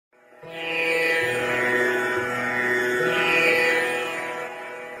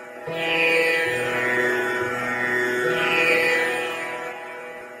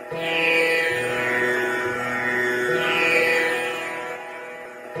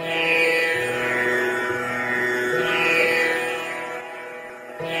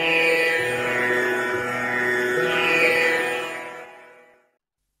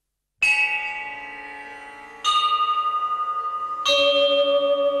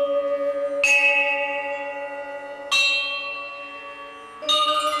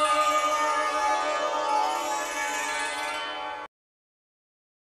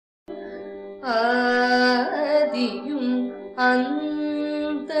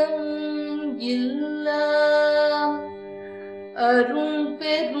அரும்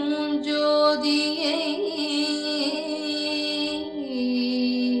பெருஞ்சோதியை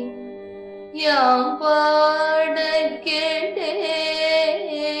யாம் பாட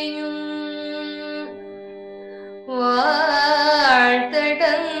கேட்டேயும்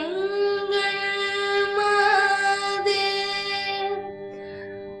வாழ்த்தடங்கள் மாதே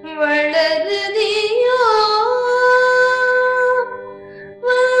வளருதியோ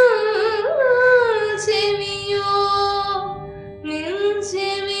செவியோ நின்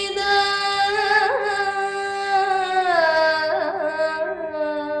செவிதான்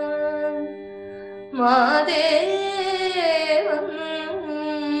மாதேவன்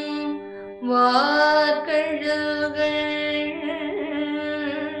வார்கழல்கள்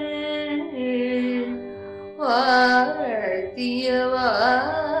வாழ்த்திய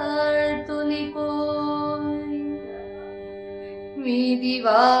வாழ்த்துணி போய்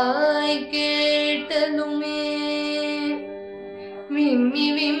மீதிவாய் கேட்டலுமே விம்மி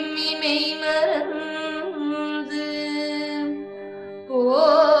விம்மி மெய் மறந்து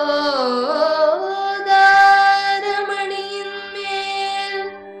போதாரமணியின் மேல்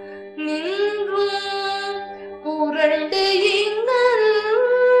நின்றும் புரண்டு இங்கல்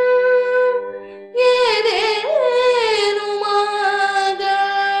ஏதேனுமாக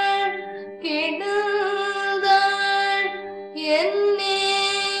கிடந்தாள் என்னே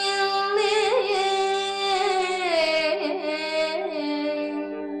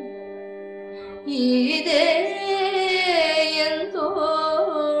இதே என்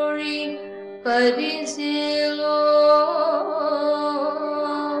தோழி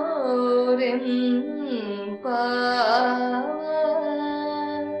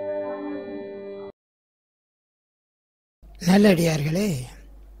நல்லடியார்களே,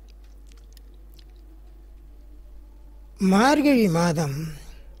 மார்கழி மாதம்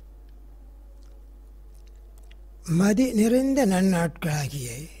மதி நிறைந்த நன்னாட்களாகிய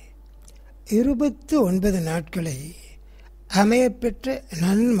 29 நாட்களை அமையப்பெற்ற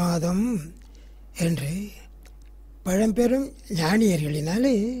நன்மாதம் என்று பழம்பெரும்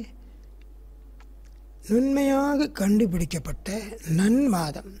ஞானியர்களினாலே நுண்மையாக கண்டுபிடிக்கப்பட்ட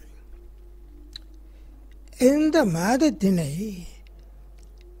நன்மாதம். இந்த மாதத்தினை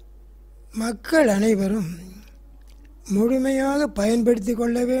மக்கள் அனைவரும் முழுமையாக பயன்படுத்தி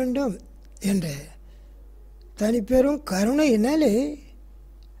கொள்ள வேண்டும் என்ற தனிப்பெரும் கருணையினாலே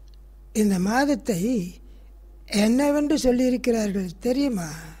இந்த மாதத்தை என்னவென்று சொல்லியிருக்கிறார்கள் தெரியுமா?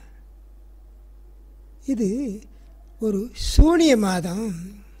 இது ஒரு சூனிய மாதம்,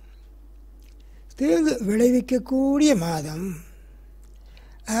 தீங்கு விளைவிக்கக்கூடிய மாதம்.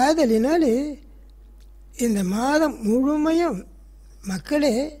 ஆதலினாலே இந்த மாதம் முழுமையும்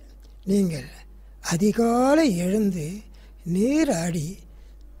மக்களே நீங்கள் அதிகாலை எழுந்து நீராடி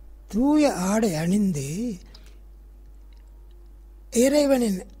தூய ஆடை அணிந்து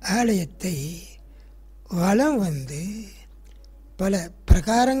இறைவனின் ஆலயத்தை வலம் வந்து பல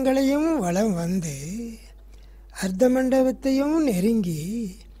பிரகாரங்களையும் வலம் வந்து அர்த்த மண்டபத்தையும் நெருங்கி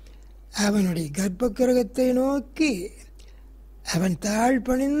அவனுடைய கர்ப்ப கிரகத்தை நோக்கி அவன் தாழ்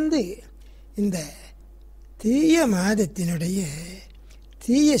பணிந்து இந்த தீய மாதத்தினுடைய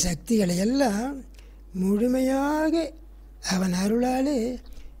தீய சக்திகளை எல்லாம் முழுமையாக அவன் அருளாலே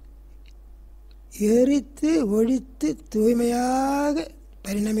எரித்து ஒழித்து தூய்மையாக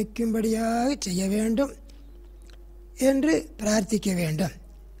பரிணமிக்கும்படியாக செய்ய வேண்டும் என்று பிரார்த்திக்க வேண்டும்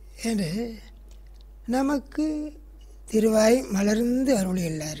என்று நமக்கு திருவாய் மலர்ந்து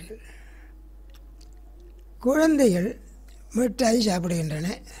அருளியுள்ளார்கள். குழந்தைகள் மிட்டாய் சாப்பிடுகின்றன,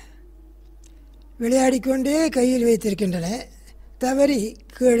 விளையாடிக்கொண்டே கையில் வைத்திருக்கின்றன, தவறி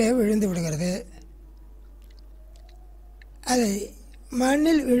கீழே விழுந்து விடுகிறது. அதை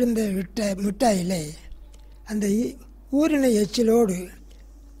மண்ணில் விழுந்த மிட்டாயிலே அந்த ஊரின எச்சிலோடு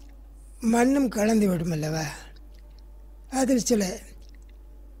மண்ணும் கலந்து விடும் அல்லவா? அதில் சில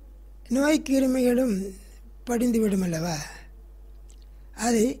நோய்க்கிருமிகளும் படிந்து விடும் அல்லவா?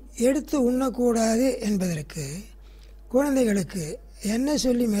 அதை எடுத்து உண்ணக்கூடாது என்பதற்கு குழந்தைகளுக்கு என்ன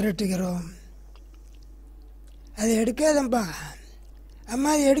சொல்லி மிரட்டுகிறோம்? அதை எடுக்காதம்பா,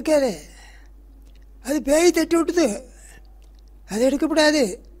 அம்மா அதை எடுக்காதே, அது பேய் தட்டி விட்டுது, அது எடுக்கப்படாது.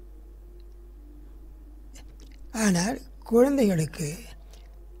 ஆனால் குழந்தைகளுக்கு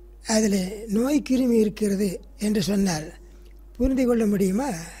அதில் நோய் கிருமி இருக்கிறது என்று சொன்னால் புரிந்து கொள்ள முடியுமா?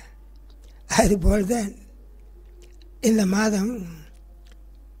 அதுபோல்தான் இந்த மாதம்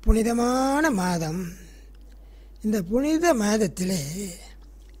புனிதமான மாதம். இந்த புனித மாதத்திலே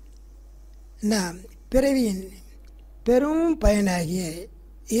நாம் பிறவியின் பெரும் பயனாகிய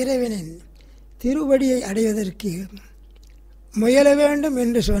இறைவனின் திருவடியை அடைவதற்கு முயல வேண்டும்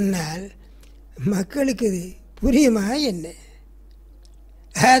என்று சொன்னால் மக்களுக்கு இது புரியுமா என்ன?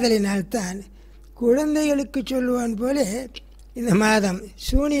 ஆதலினால்தான் குழந்தைகளுக்கு சொல்லுவான் போல இந்த மாதம்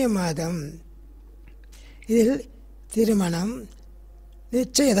சூனிய மாதம். இதில் திருமணம்,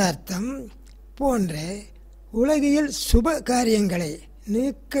 நிச்சயதார்த்தம் போன்ற உலகியல் சுப காரியங்களை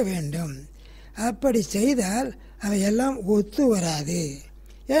நீக்க வேண்டும். அப்படி செய்தால் அவையெல்லாம் ஒத்து வராது.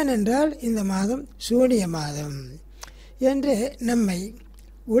 ஏனென்றால் இந்த மாதம் சூனிய மாதம் என்று நம்மை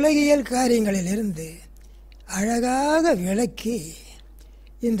உலகியல் காரியங்களிலிருந்து அழகாக விளக்கி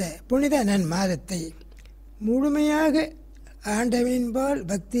இந்த புனித நன் மாதத்தை முழுமையாக ஆண்டவனின்பால்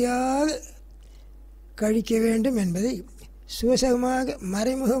பக்தியாக கழிக்க வேண்டும் என்பதை சூசகமாக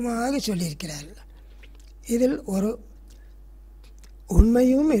மறைமுகமாக சொல்லியிருக்கிறார்கள். இதில் ஒரு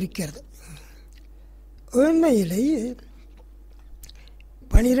உண்மையும் இருக்கிறது. உண்மையிலேயே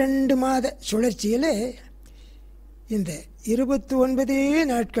 12 மாத சுழற்சியில் இந்த 29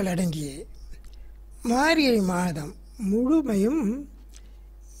 நாட்கள் அடங்கிய மார்கழி மாதம் முழுமையும்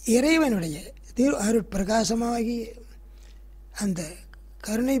இறைவனுடைய திரு அருட்பிரகாசமாகிய அந்த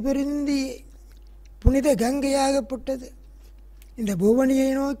கருணை பொருந்தி புனித கங்கையாகப்பட்டது இந்த புவனியை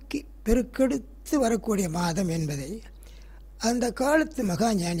நோக்கி பெருக்கெடுத்து வரக்கூடிய மாதம் என்பதை அந்த காலத்து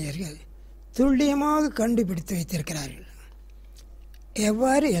மகாஞானியர்கள் துல்லியமாக கண்டுபிடித்து வைத்திருக்கிறார்கள்.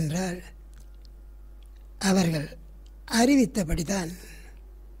 எவ்வாறு என்றால், அவர்கள் அறிவித்தபடிதான்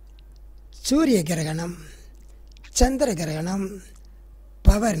சூரிய கிரகணம், சந்திர கிரகணம்,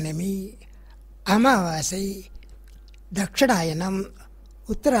 பௌர்ணமி, அமாவாசை, தட்சிணாயனம்,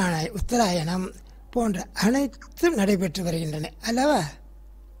 உத்தராயணம் போன்ற அனைத்தும் நடைபெற்று வருகின்றன அல்லவா?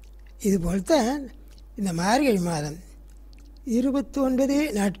 இதுபோல்தான் இந்த மார்கழி மாதம் 29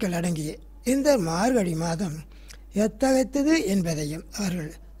 நாட்கள் அடங்கிய இந்த மார்கழி மாதம் எத்தகைத்தது என்பதையும் அவர்கள்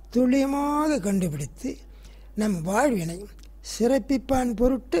துல்லியமாக கண்டுபிடித்து நம் வாழ்வினை சிறப்பிப்பான்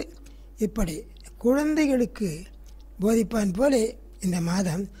பொருட்டு இப்படி குழந்தைகளுக்கு போதிப்பான் போலே இந்த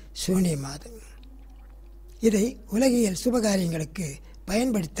மாதம் சூனிய மாதம். இதை உலகியல் சுபகாரியங்களுக்கு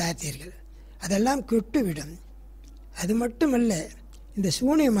பயன்படுத்தாதீர்கள், அதெல்லாம் கெட்டுவிடும். அது மட்டுமல்ல, இந்த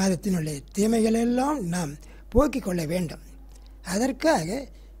சூனிய மாதத்தினுடைய தீமைகளெல்லாம் நாம் போக்கிக் கொள்ள வேண்டும். அதற்காக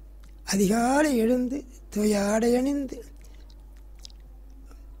அதிகாலை எழுந்து தூய ஆடை அணிந்து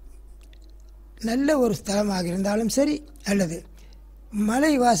நல்ல ஒரு ஸ்தலமாக இருந்தாலும் சரி, அல்லது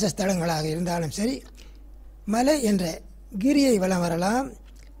மலை வாச ஸ்தலங்களாக இருந்தாலும் சரி, மலை என்ற கிரியை வலம் வரலாம்,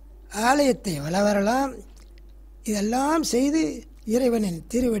 ஆலயத்தை வலம் வரலாம். இதெல்லாம் செய்து இறைவனின்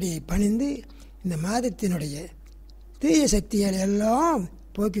திருவடியை பணிந்து இந்த மாதத்தினுடைய தீய சக்திகளை எல்லாம்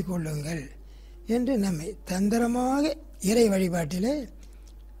போக்கிக் கொள்ளுங்கள் என்று நம்மை தந்திரமாக இறை வழிபாட்டிலே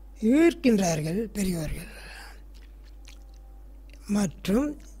ஈர்க்கின்றார்கள் பெரியோர்கள். மற்றும்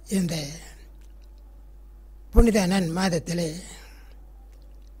இந்த புனித நன் மாதத்திலே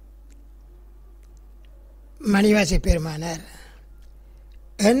மணிவாச பெருமானார்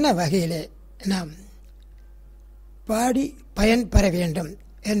என்ன வகையிலே நாம் பாடி பயன்பெற வேண்டும்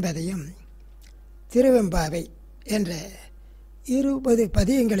என்பதையும் திருவெம்பாவை என்ற 20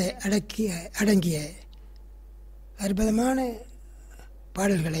 பதியங்களை அடங்கிய அற்புதமான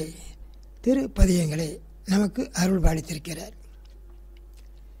பாடல்களை, திருப்பதியங்களை நமக்கு அருள் பாலித்திருக்கிறார்.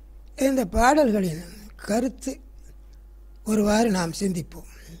 இந்த பாடல்களின் கருத்து ஒருவாறு நாம் சிந்திப்போம்.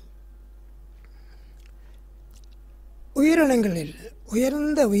 உயிரினங்களில்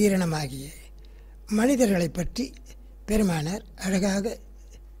உயர்ந்த உயிரினமாகிய மனிதர்களை பற்றி பெருமானார் அழகாக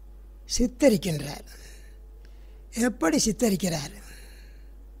சித்தரிக்கின்றார். எப்படி சித்தரிக்கிறார்?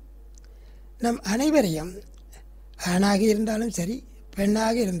 நம் அனைவரையும், ஆணாக இருந்தாலும் சரி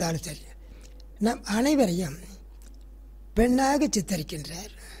பெண்ணாக இருந்தாலும் சரி, நம் அனைவரையும் பெண்ணாக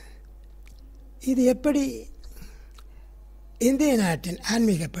சித்தரிக்கின்றார். இது எப்படி? இந்திய நாட்டின்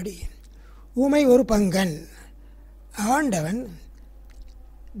ஆன்மீகப்படி உமை ஒரு பங்கன், ஆண்டவன்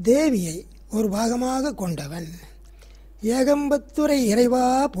தேவியை ஒரு பாகமாக கொண்டவன், ஏகம்பத்துரை இறைவா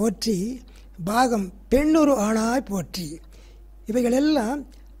போற்றி, பாகம் பெண்ணுரு ஆணாய் போற்றி. இவைகளெல்லாம்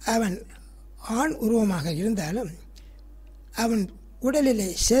அவன் ஆண் உருவமாக இருந்தாலும் அவன் உடலிலே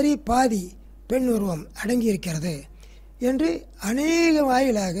சரி பாதி பெண் உருவம் அடங்கியிருக்கிறது என்று அநேக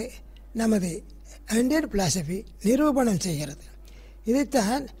வாயிலாக நமது இந்தியன் பிலாசபி நிரூபணம் செய்கிறது.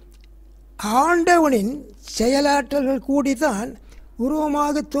 இதைத்தான் ஆண்டவனின் செயலாற்றல்கள் கூடிதான்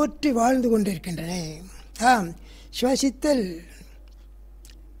உருவமாக தோற்றி வாழ்ந்து கொண்டிருக்கின்றன. ஆம், சுவாசித்தல்,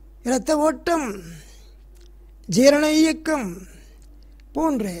 இரத்த ஓட்டம், ஜீரண இயக்கம்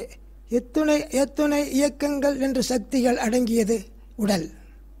போன்ற எத்துணை இயக்கங்கள் என்ற சக்திகள் அடங்கியது உடல்.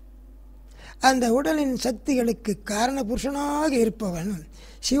 அந்த உடலின் சக்திகளுக்கு காரண புருஷனாக இருப்பவன்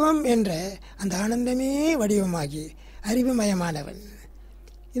சிவம் என்ற அந்த ஆனந்தமே வடிவமாகி அறிவுமயமானவன்.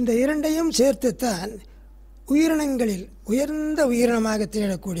 இந்த இரண்டையும் சேர்த்துத்தான் உயிரினங்களில் உயர்ந்த உயிரினமாக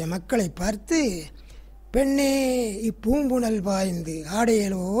திகழக்கூடிய மக்களை பார்த்து, பெண்ணே இப்பூம்புணல் பாய்ந்து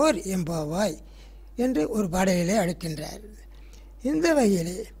ஆடையலோர் எம்பாவாய் என்று ஒரு பாடலிலே அழைக்கின்றார். இந்த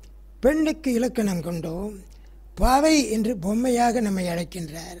வகையிலே பெண்ணுக்கு இலக்கணம் கொண்டோம், பாவை என்று பொம்மையாக நம்மை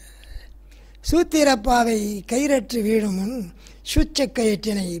அழைக்கின்றார். சூத்திரப்பாவை கயிறற்று வீழும் முன்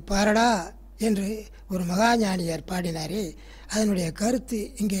சூச்சக்கயிற்றினை பாரடா என்று ஒரு மகாஞானியார் பாடினாரே, அதனுடைய கருத்து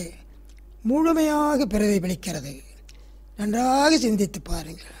இங்கே முழுமையாக பிரதிபலிக்கிறது. நன்றாக சிந்தித்து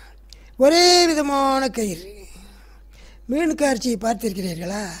பாருங்கள். ஒரே விதமான கயிறு. மீன் காட்சியை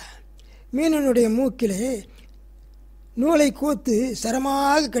பார்த்திருக்கிறீர்களா? மீனினுடைய மூக்கிலே நூலை கோத்து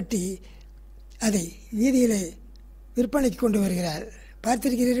சரமாக கட்டி அதை வீதியிலே விற்பனைக்கு கொண்டு வருகிறார்.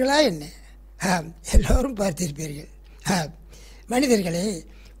 பார்த்திருக்கிறீர்களா என்ன? எல்லோரும் பார்த்திருப்பீர்கள். மனிதர்களே,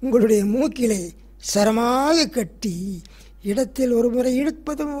 உங்களுடைய மூக்கிலே சரமாக கட்டி இடத்தில் ஒரு முறை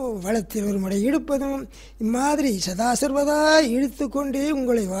இழுப்பதும் வளத்தில் ஒரு முறை இழுப்பதும் இம்மாதிரி சதாசர்வதா இழுத்து கொண்டே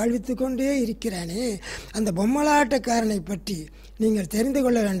உங்களை வாழ்வித்து கொண்டே இருக்கிறானே, அந்த பொம்மலாட்டக்காரனை பற்றி நீங்கள் தெரிந்து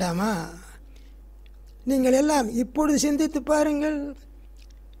கொள்ள வேண்டாமா? நீங்கள் எல்லாம் இப்பொழுது சிந்தித்து பாருங்கள்.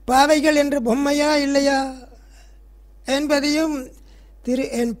 பாவைகள் என்ற பொம்மையா இல்லையா என்பதையும்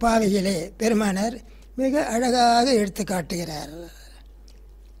என் பாவையிலே பெருமானார் மிக அழகாக எடுத்து காட்டுகிறார்.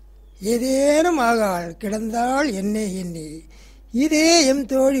 ஏதேனும் ஆகாள் கிடந்தாள் என்னே எண்ணி, இதே எம்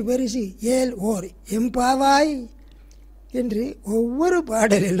தோழி பரிசு ஏல் ஓர் எம்பாவாய் என்று ஒவ்வொரு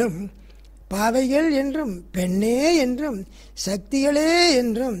பாடலிலும் பாவைகள் என்றும் பெண்ணே என்றும் சக்திகளே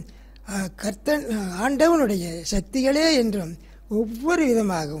என்றும் ஆண்டவனுடைய சக்திகளே என்றும் ஒவ்வொரு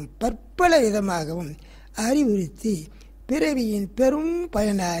விதமாகவும் பற்பல விதமாகவும் அறிவுறுத்தி பிறவியின் பெரும்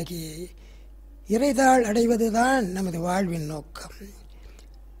பயனாகி இறைதாள் அடைவதுதான் நமது வாழ்வின் நோக்கம்.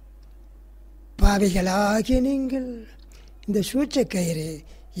 பாவிகளாகிய நீங்கள் இந்த சூச்சக்கயிறு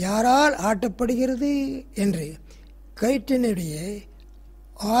யாரால் ஆட்டப்படுகிறது என்று கயிற்றினுடைய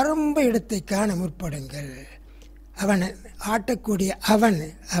ஆரம்ப இடத்தை காண முற்படுங்கள். அவன் ஆட்டக்கூடிய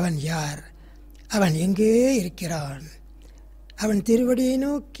அவன் யார்? அவன் எங்கே இருக்கிறான்? அவன் திருவடியை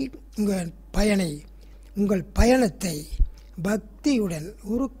நோக்கி உங்கள் பயணத்தை பக்தியுடன்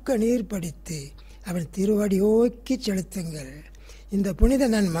உருக்க நீர்படித்து அவன் திருவடி நோக்கி செலுத்துங்கள். இந்த புனித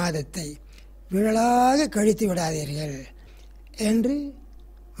மாதத்தை விழலாக கழித்து விடாதீர்கள் என்று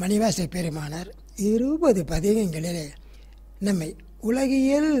மணிவாச பெருமானார் 20 பதிகங்களிலே நம்மை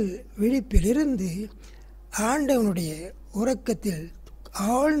உலகியல் விழிப்பிலிருந்து ஆண்டவனுடைய உறக்கத்தில்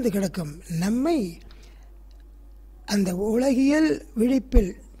ஆழ்ந்து கிடக்கும் நம்மை அந்த உலகியல்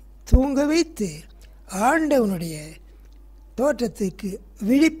விழிப்பில் தூங்க வைத்து ஆண்டவனுடைய தோற்றத்துக்கு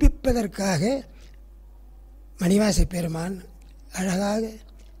விழிப்பிப்பதற்காக மணிவாச பெருமான் அழகாக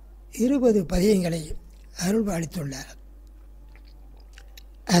 20 பதியங்களை அருள்பாலித்துள்ளார்.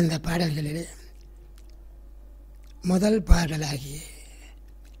 அந்த பாடல்களிலே முதல் பாடலாகிய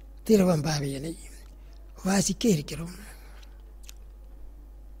திருவம்பாவையினை வாசிக்க இருக்கிறோம்.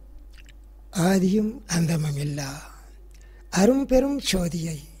 ஆதியும் அந்தமும் இல்லா அரும்பெரும்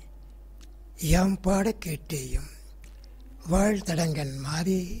சோதியை யாம் பாட கேட்டேயும் வாழ்தடங்கன்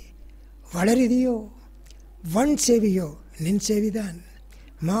மாதே வளரிதியோ வன் செவியோ நின் செவிதான்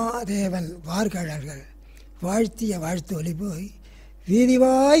மாதேவன் வார்கழல்கள் வாழ்த்திய வாழ்த்து ஒலி போய்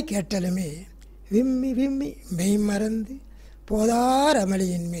வீதிவாய் கேட்டலுமே விம்மி விம்மி மெய்மறந்து போதார்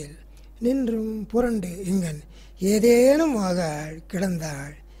அமளியின் மேல் நின்றும் புரண்டு இங்கன் ஏதேனும் ஆகாள்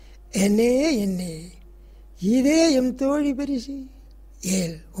கிடந்தாள் என்னே என்னே இதே எம் தோழி பரிசு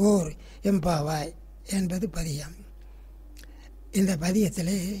ஏல் ஓர் எம்பாவாய் என்பது பதியம். இந்த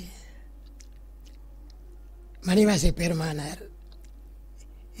பதியத்திலே மணிவாச பெருமானார்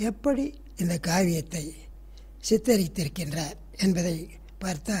எப்படி இந்த காவியத்தை சித்தரித்திருக்கின்றார் என்பதை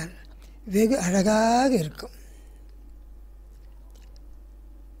பார்த்தால் வெகு அழகாக இருக்கும்.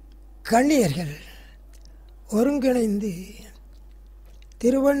 கண்ணியர்கள் ஒருங்கிணைந்து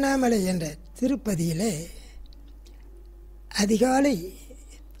திருவண்ணாமலை என்ற திருப்பதியிலே அதிகாலை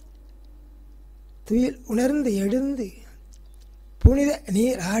துயில் உணர்ந்து எழுந்து புனித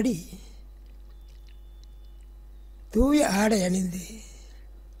நீர் ஆடி தூய ஆடை அணிந்து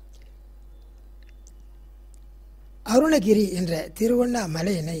அருணகிரி என்ற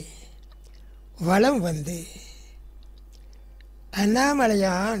திருவண்ணாமலையினை வலம் வந்து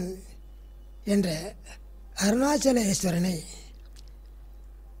அண்ணாமலையான் என்ற அருணாச்சலேஸ்வரனை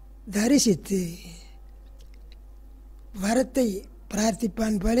தரிசித்து வரத்தை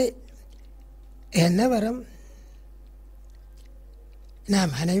பிரார்த்திப்பான் போலே, என்ன வரம்?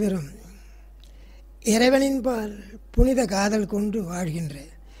 நாம் அனைவரும் இறைவனின்பால் புனித காதல் கொண்டு வாழ்கின்ற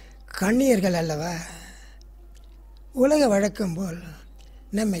கண்ணியர்கள் அல்லவா? உலக வழக்கம் போல்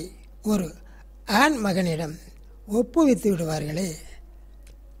நம்மை ஒரு ஆண் மகனிடம் ஒப்புவித்து விடுவார்களே,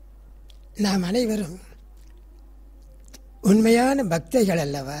 நாம் அனைவரும் உண்மையான பக்தைகள்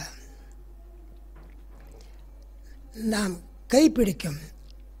அல்லவா? நாம் கைப்பிடிக்கும்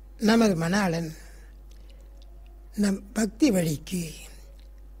நமது மணாளன் நம் பக்தி வழிக்கு,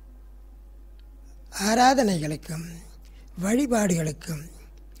 ஆராதனைகளுக்கும் வழிபாடுகளுக்கும்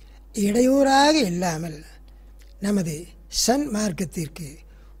இடையூறாக இல்லாமல் நமது சன்மார்க்கத்திற்கு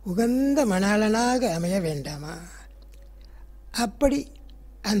உகந்த மணாளனாக அமைய வேண்டாமா? அப்படி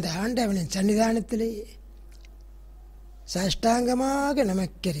அந்த ஆண்டவனின் சன்னிதானத்திலே சாஷ்டாங்கமாக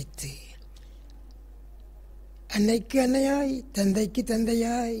நமஸ்கரித்து, அன்னைக்கு அன்னையாய் தந்தைக்கு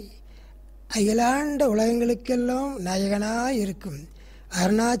தந்தையாய் அகிலாண்ட உலகங்களுக்கெல்லாம் நாயகனாய் இருக்கும்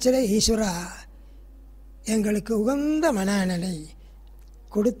அருணாச்சல ஈஸ்வரா, எங்களுக்கு உகந்த மனநலனை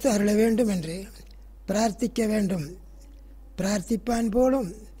கொடுத்து அருள வேண்டும் என்று பிரார்த்திக்க வேண்டும். பிரார்த்திப்பான்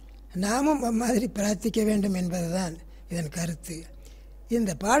போலும் நாமும் அம்மாதிரி பிரார்த்திக்க வேண்டும் என்பதுதான் இதன் கருத்து.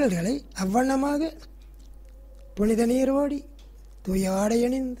 இந்த பாடல்களை அவ்வண்ணமாக புனித நீரோடி தூய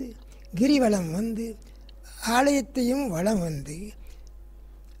ஆடையணிந்து கிரிவலம் வந்து ஆலயத்தையும் வலம் வந்து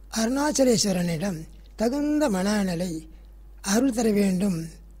அருணாச்சலேஸ்வரனிடம் தகுந்த மனநலை அருள் தர வேண்டும்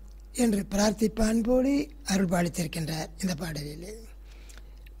என்று பிரார்த்திப்பான் போலே அருள் பாலித்திருக்கின்றார் இந்த பாடலிலே.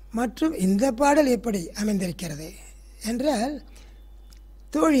 மற்றும் இந்த பாடல் எப்படி அமைந்திருக்கிறது என்றால்,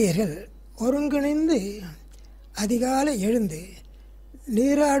 தோழியர்கள் ஒருங்கிணைந்து அதிகாலை எழுந்து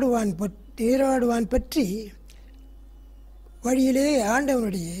நீராடுவான் பற்றி வழியிலே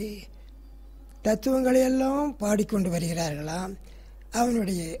ஆண்டவனுடைய தத்துவங்களையெல்லாம் பாடிக்கொண்டு வருகிறார்களாம்.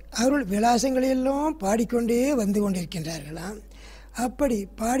 அவனுடைய அருள் விலாசங்களையெல்லாம் பாடிக்கொண்டே வந்து கொண்டிருக்கின்றார்களாம். அப்படி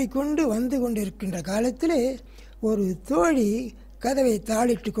பாடிக்கொண்டு வந்து கொண்டிருக்கின்ற காலத்திலே ஒரு தோழி கதவை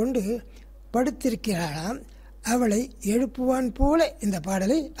தாளிட்டு கொண்டு படுத்திருக்கிறாளாம். அவளை எழுப்புவான் போல இந்த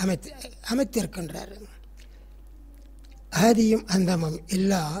பாடலை அமைத்திருக்கின்றார். ஆதியும் அந்தமும்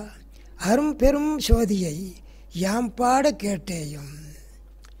இல்லா அரும் பெரும் சோதியை யாம் பாட கேட்டேயும்.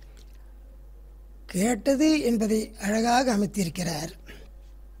 கேட்டது என்பதை அழகாக அமைத்திருக்கிறார்.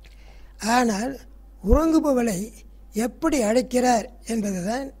 ஆனால் உறங்குபவளை எப்படி அழைக்கிறார்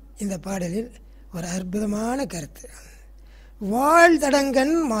என்பதுதான் இந்த பாடலில் ஒரு அற்புதமான கருத்து.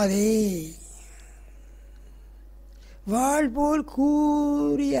 வாழ்தடங்கன் மாதே, வாழ் போல்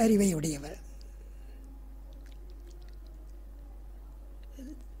கூறிய அறிவை உடையவர்.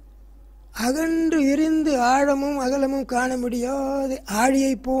 அகன்று விரிந்து ஆழமும் அகலமும் காண முடியாத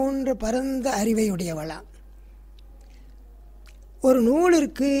ஆழியை போன்ற பரந்த அறிவை உடையவளாம். ஒரு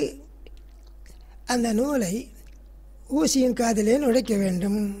நூலிற்கு அந்த நூலை ஊசியின் காதிலே நுழைக்க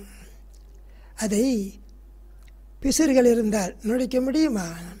வேண்டும். அதை பிசிறுகள் இருந்தால் நுழைக்க முடியுமா?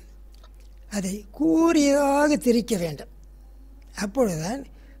 அதை கூறியதாக திரிக்க வேண்டும். அப்பொழுதுதான்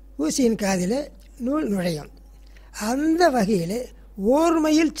ஊசியின் காதில் நூல் நுழையும். அந்த வகையில்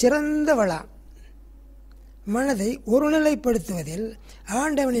ஓர்மையில் சிறந்தவளாம். மனதை ஒருநிலைப்படுத்துவதில்,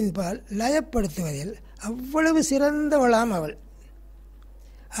 ஆண்டவனின் பால் லயப்படுத்துவதில் அவ்வளவு சிறந்தவளாம் அவள்.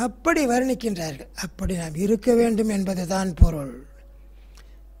 அப்படி வர்ணிக்கின்றார்கள். அப்படி நாம் இருக்க வேண்டும் என்பதுதான் பொருள்.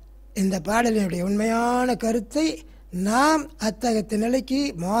 இந்த பாடலினுடைய உண்மையான கருத்தை நாம் அத்தகைய நிலைக்கு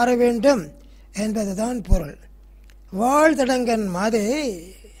மாற வேண்டும் என்பதுதான் பொருள். வாழ்தடங்கன் மாதே,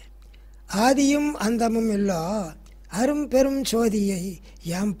 ஆதியும் அந்தமும் இல்லா அரும் பெரும் சோதியை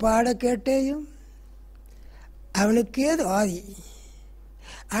யாம் பாட கேட்டேயும். அவனுக்கு ஏது ஆதி?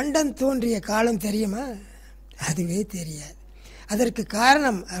 அண்டம் தோன்றிய காலம் தெரியுமா? அதுவே தெரியாது. அதற்கு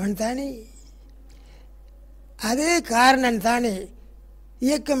காரணம் அவன் தானே. அதே காரணம் தானே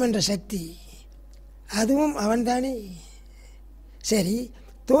இயக்கம் என்ற சக்தி, அதுவும் அவன் தானே. சரி,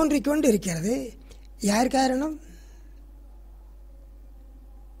 தோன்றிக்கொண்டு இருக்கிறது. யார் காரணம்?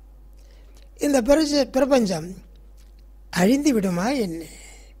 இந்த பிரபஞ்சம் அழிந்து விடுமா என்ன?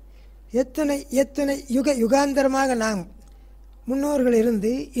 எத்தனை எத்தனை யுகாந்தரமாக நாம் முன்னோர்கள்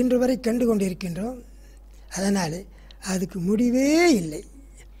இருந்து இன்று வரை கண்டு கொண்டிருக்கின்றோம். அதனால் அதுக்கு முடிவே இல்லை.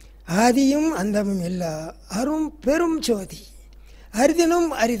 ஆதியும் அந்தமும் இல்லா அரும் பெரும் சோதி,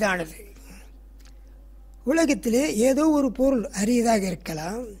 அரிதினும் அரிதானது. உலகத்திலே ஏதோ ஒரு பொருள் அரியதாக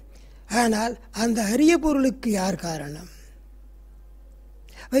இருக்கலாம். ஆனால் அந்த அரிய பொருளுக்கு யார் காரணம்?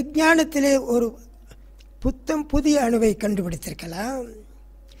 விஞ்ஞானத்திலே ஒரு புதிய அணுவை கண்டுபிடித்திருக்கலாம்.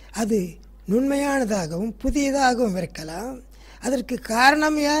 அது நுண்மையானதாகவும் புதியதாகவும் இருக்கலாம். அதற்கு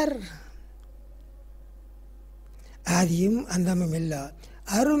காரணம் யார்? ஆதியும் அந்தமும் இல்லா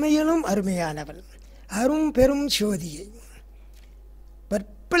அருமையிலும் அருமையானவன் அரும் பெரும் சோதியை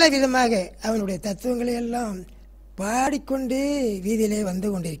பற்பல விதமாக அவனுடைய தத்துவங்களை எல்லாம் பாடிக்கொண்டே வீதியிலே வந்து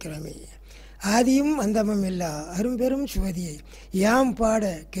கொண்டிருக்கிறோமே. ஆதியும் அந்தமும் இல்லா அரும்பெரும் சோதியை யாம்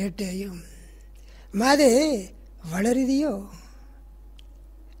பாட கேட்டேயும். மாதே வளருதியோ?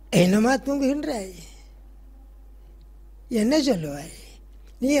 என்னமா தூங்குகின்றாய்? என்ன சொல்லுவாய்?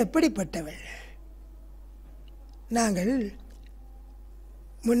 நீ எப்படிப்பட்டவள்? நாங்கள்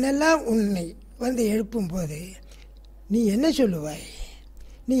முன்னெல்லாம் உன்னை வந்து எழுப்பும்போது நீ என்ன சொல்லுவாய்?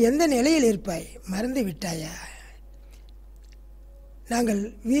 நீ எந்த நிலையில் இருப்பாய்? மறந்து விட்டாயா? நாங்கள்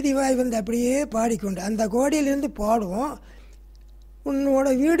வீதிவாய் வந்து அப்படியே பாடிக்கொண்டு அந்த கோடியிலிருந்து பாடுவோம். உன்னோட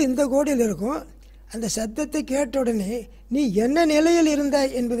வீடு இந்த கோடியில் இருக்கும். அந்த சத்தத்தை கேட்ட உடனே நீ என்ன நிலையில்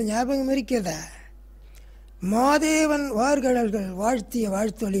இருந்தாய் என்பது ஞாபகம் இருக்கிறதா? மாதேவன் வார்கடல்கள் வாழ்த்திய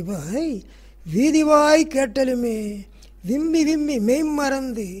வாழ்த்தொழி போய் வீதிவாய் கேட்டலுமே விம்மி விம்மி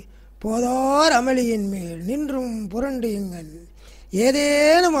மெய்மறந்து போதார் அமளியின் மேல் நின்றும் புரண்டு எங்கன்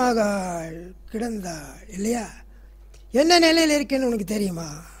ஏதேனும் ஆகாள் கிடந்தாள். இல்லையா? என்ன நிலையில் இருக்கேன்னு உனக்கு தெரியுமா?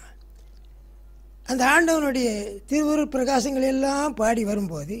 அந்த ஆண்டவனுடைய திருவுருள் பிரகாசங்கள் எல்லாம் பாடி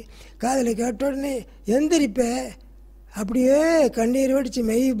வரும்போது காதில் கேட்ட உடனே எந்திரிப்ப, அப்படியே கண்ணீர் வடித்து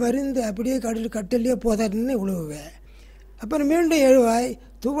மெய் மருந்து அப்படியே கட்டிலே போதன்னு உழுவுவேன். அப்புறம் மீண்டும் எழுவாய்,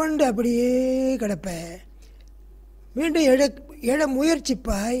 துவண்டு அப்படியே கிடப்ப. மீண்டும் எழ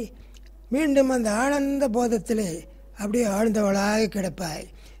முயற்சிப்பாய். மீண்டும் அந்த ஆனந்த போதத்திலே அப்படியே ஆழ்ந்தவளாக கிடப்பாய்.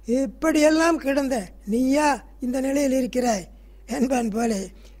 இப்படியெல்லாம் கிடந்த நீயா இந்த நிலையில் இருக்கிறாய் என்பான் போல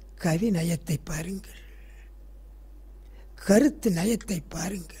கவி நயத்தை பாருங்கள், கருத்து நயத்தை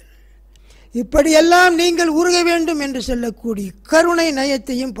பாருங்கள். இப்படியெல்லாம் நீங்கள் உருக வேண்டும் என்று சொல்லக்கூடிய கருணை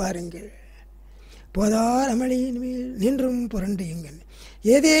நயத்தையும் பாருங்கள். போதார் அமளியின் மேல் நின்றும் புரண்டு எங்கன்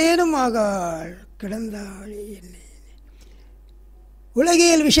ஏதேனும் ஆகாள் கிடந்தாளே என்ன.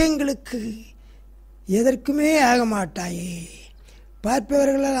 உலகியல் விஷயங்களுக்கு எதற்குமே ஆக மாட்டாயே.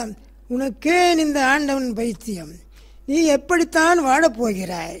 பார்ப்பவர்களெல்லாம் உனக்கேன் இந்த ஆண்டவன் பைத்தியம், நீ எப்படித்தான்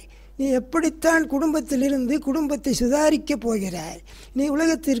வாழப்போகிறாய், நீ எப்படித்தான் குடும்பத்திலிருந்து குடும்பத்தை சுதாரிக்கப் போகிறாய், நீ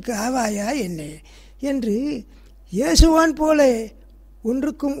உலகத்திற்கு ஆவாயா என்ன என்று இயேசுவான் போல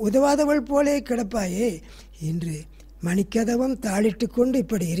ஒன்றுக்கும் உதவாதவள் போலே கிடப்பாயே. இன்று மணிக்கதவம் தாளிட்டு கொண்டு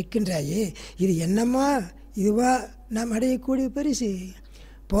இப்படி இருக்கின்றாயே, இது என்னம்மா? இதுவா நாம் அடையக்கூடிய பரிசு?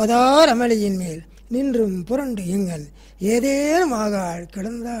 போதார் அமளியின் மேல் நின்றும் புரண்டு எங்கன் ஏதேனும் ஆகாள்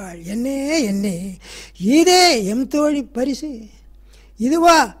கிடந்தாள் என்னே என்னே. இதே எம் தோழி பரிசு?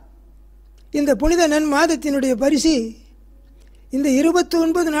 இதுவா இந்த புனித நன் மாதத்தினுடைய பரிசு? இந்த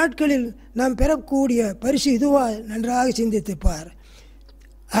 29 நாட்களில் நாம் பெறக்கூடிய பரிசு இதுவா? நன்றாக சிந்தித்துப்பார்.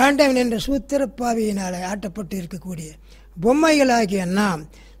 ஆண்டவன் என்ற சூத்திரப்பாவியினால் ஆட்டப்பட்டு இருக்கக்கூடிய பொம்மைகளாகிய நாம்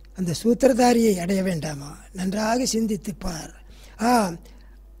அந்த சூத்திரதாரியை அடைய வேண்டாமா? நன்றாக சிந்தித்துப்பார்.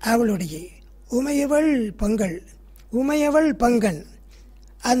 அவளுடைய உமையவள் பங்கன்,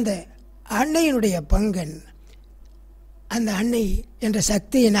 அந்த அன்னையினுடைய பங்கன், அந்த அன்னை என்ற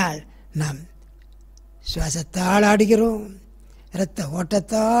சக்தியினால் நாம் சுவாசத்தால் ஆடுகிறோம், இரத்த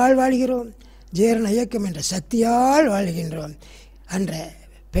ஓட்டத்தால் வாழ்கிறோம், ஜீரண இயக்கம் என்ற சக்தியால் வாழ்கின்றோம். அன்ற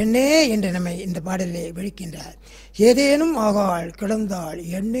பெண்ணே என்று நம்மை இந்த பாடலே விழிக்கின்றார். ஏதேனும் ஆகாள் கிடந்தாள்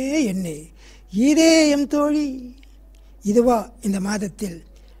என்னே என்னே. இதே எம் தோழி? இதுவா இந்த மாதத்தில்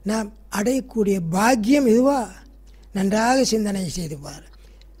நாம் அடையக்கூடிய பாக்கியம்? இதுவா? நன்றாக சிந்தனை செய்து பார்.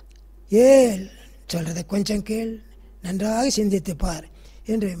 ஏல் சொல்றதை கொஞ்சம் கேள், நன்றாக சிந்தித்து பார்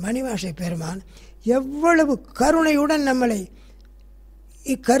என்று மணிவாசை பெருமான் எவ்வளவு கருணையுடன் நம்மளை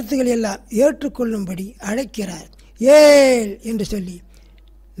இக்கருத்துக்கள் எல்லாம் ஏற்றுக்கொள்ளும்படி அழைக்கிறார். ஏல் என்று சொல்லி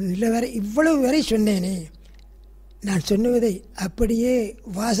இவ்வளவு வரை சொன்னேனே, நான் சொன்னுவதை அப்படியே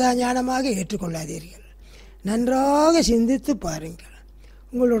வாசாஞானமாக ஏற்றுக்கொள்ளாதீர்கள். நன்றாக சிந்தித்து பாருங்கள்.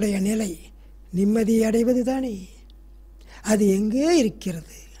 உங்களுடைய நிலை நிம்மதி அடைவது தானே? அது எங்கே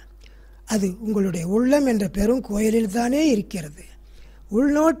இருக்கிறது? அது உங்களுடைய உள்ளம் என்ற பெரும் கோயிலில் தானே இருக்கிறது.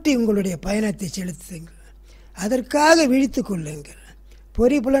 உள்நோட்டி உங்களுடைய பயணத்தை செலுத்துங்கள். அதற்காக விழித்து கொள்ளுங்கள்.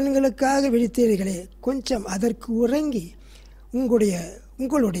 பொறி புலன்களுக்காக விழித்தீர்களே, கொஞ்சம் அதற்கு உறங்கி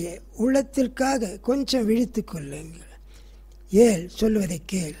உங்களுடைய உள்ளத்திற்காக கொஞ்சம் விழித்து கொள்ளுங்கள். ஏல் சொல்லுவதை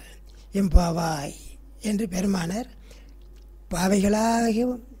கேள். எம்பாவாய் என்று பெருமானர்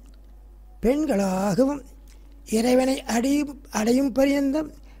பாவைகளாகவும் பெண்களாகவும் இறைவனை அடையும் பரியந்தம்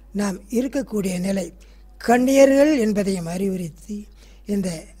நாம் இருக்கக்கூடிய நிலை கண்ணியர்கள் என்பதையும் அறிவுறுத்தி இந்த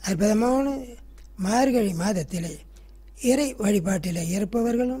அற்புதமான மார்கழி மாதத்திலே இறை வழிபாட்டிலே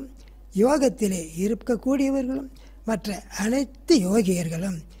இருப்பவர்களும் யோகத்திலே இருக்கக்கூடியவர்களும் மற்ற அனைத்து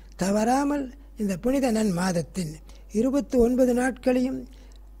யோகியர்களும் தவறாமல் இந்த புனித நன் மாதத்தின் 29 நாட்களையும்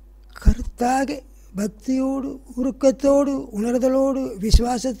கருத்தாக பக்தியோடு உருக்கத்தோடு உணர்தலோடு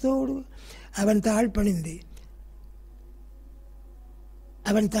விசுவாசத்தோடு அவன் தாழ் பணிந்து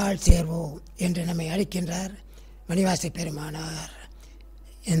அவன் தாழ் சேர்வோம் என்று நம்மை அழைக்கின்றார் மணிவாசை பெருமானார்.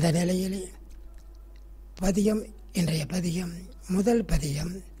 இந்த நிலையில் பதியம், இன்றைய பதியம் முதல்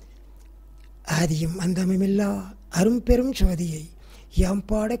பதியம் ஆதியும் அந்தமுமில்லா அரும்பெரும் சோதியை யாம்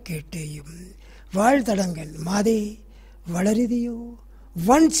பாட கேட்டேயும் வாழ்தடங்கன் மாதே வளருதியோ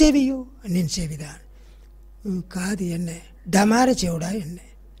வன் செவியோ நின் செவிதான். உன் காது என்ன டமார செவிடா என்ன?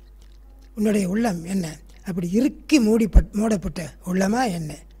 உன்னுடைய உள்ளம் என்ன அப்படி இறுக்கி மூடப்பட்ட உள்ளமா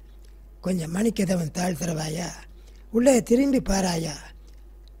என்ன? கொஞ்சம் மணிக்கதவன் தாழ்த்தரவாயா, உள்ளே திரும்பி பாராயா.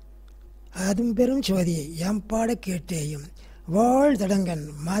 அதும் பெரும் சோதியை யாம் பாட கேட்டேயும் வாழ்தடங்கன்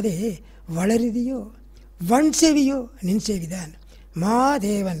மாதே வளருதியோ வன் செவியோ நின் செவிதான்.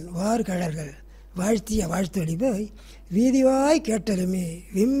 மாதேவன் வார்கழல்கள் வாழ்த்திய வாழ்த்தொழி போய் வீதிவாய் கேட்டலுமே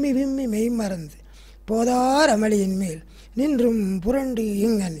விம்மி விம்மி மெய்மறந்து போதார் அமளியின் மேல் நின்றும் புரண்டு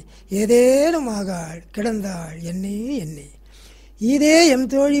இங்கன் ஏதேனும் ஆகாள் கிடந்தாள் என்னே என்னே. இதே எம்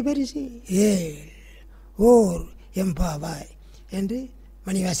தோழி பரிசு ஏழ் ஓர் எம்பாவாய் என்று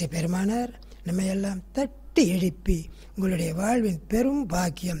மணிவாச பெருமானார் நம்மையெல்லாம் தட்டி எழுப்பி உங்களுடைய வாழ்வின் பெரும்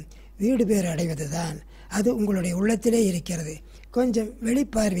பாக்கியம் வீடு பேர் அடைவதுதான். அது உங்களுடைய உள்ளத்திலே இருக்கிறது. கொஞ்சம்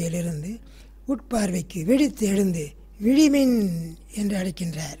வெளிப்பார்வையிலிருந்து உட்பார்வைக்கு விழித்து எழுந்து விழிமின் என்று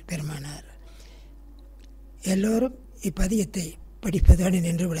அழைக்கின்றார் பெருமானார். எல்லோரும் இப்பதியத்தை படிப்பதோடு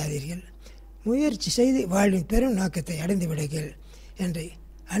நின்று விடாதீர்கள். முயற்சி செய்து வாழ்வின் பெரும் நோக்கத்தை அடைந்து விடுங்கள் என்று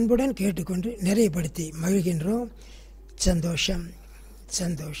அன்புடன் கேட்டுக்கொண்டு நிறைவுபடுத்தி மகிழ்கின்றோம். சந்தோஷம்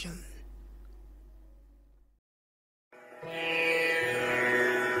சந்தோஷம்.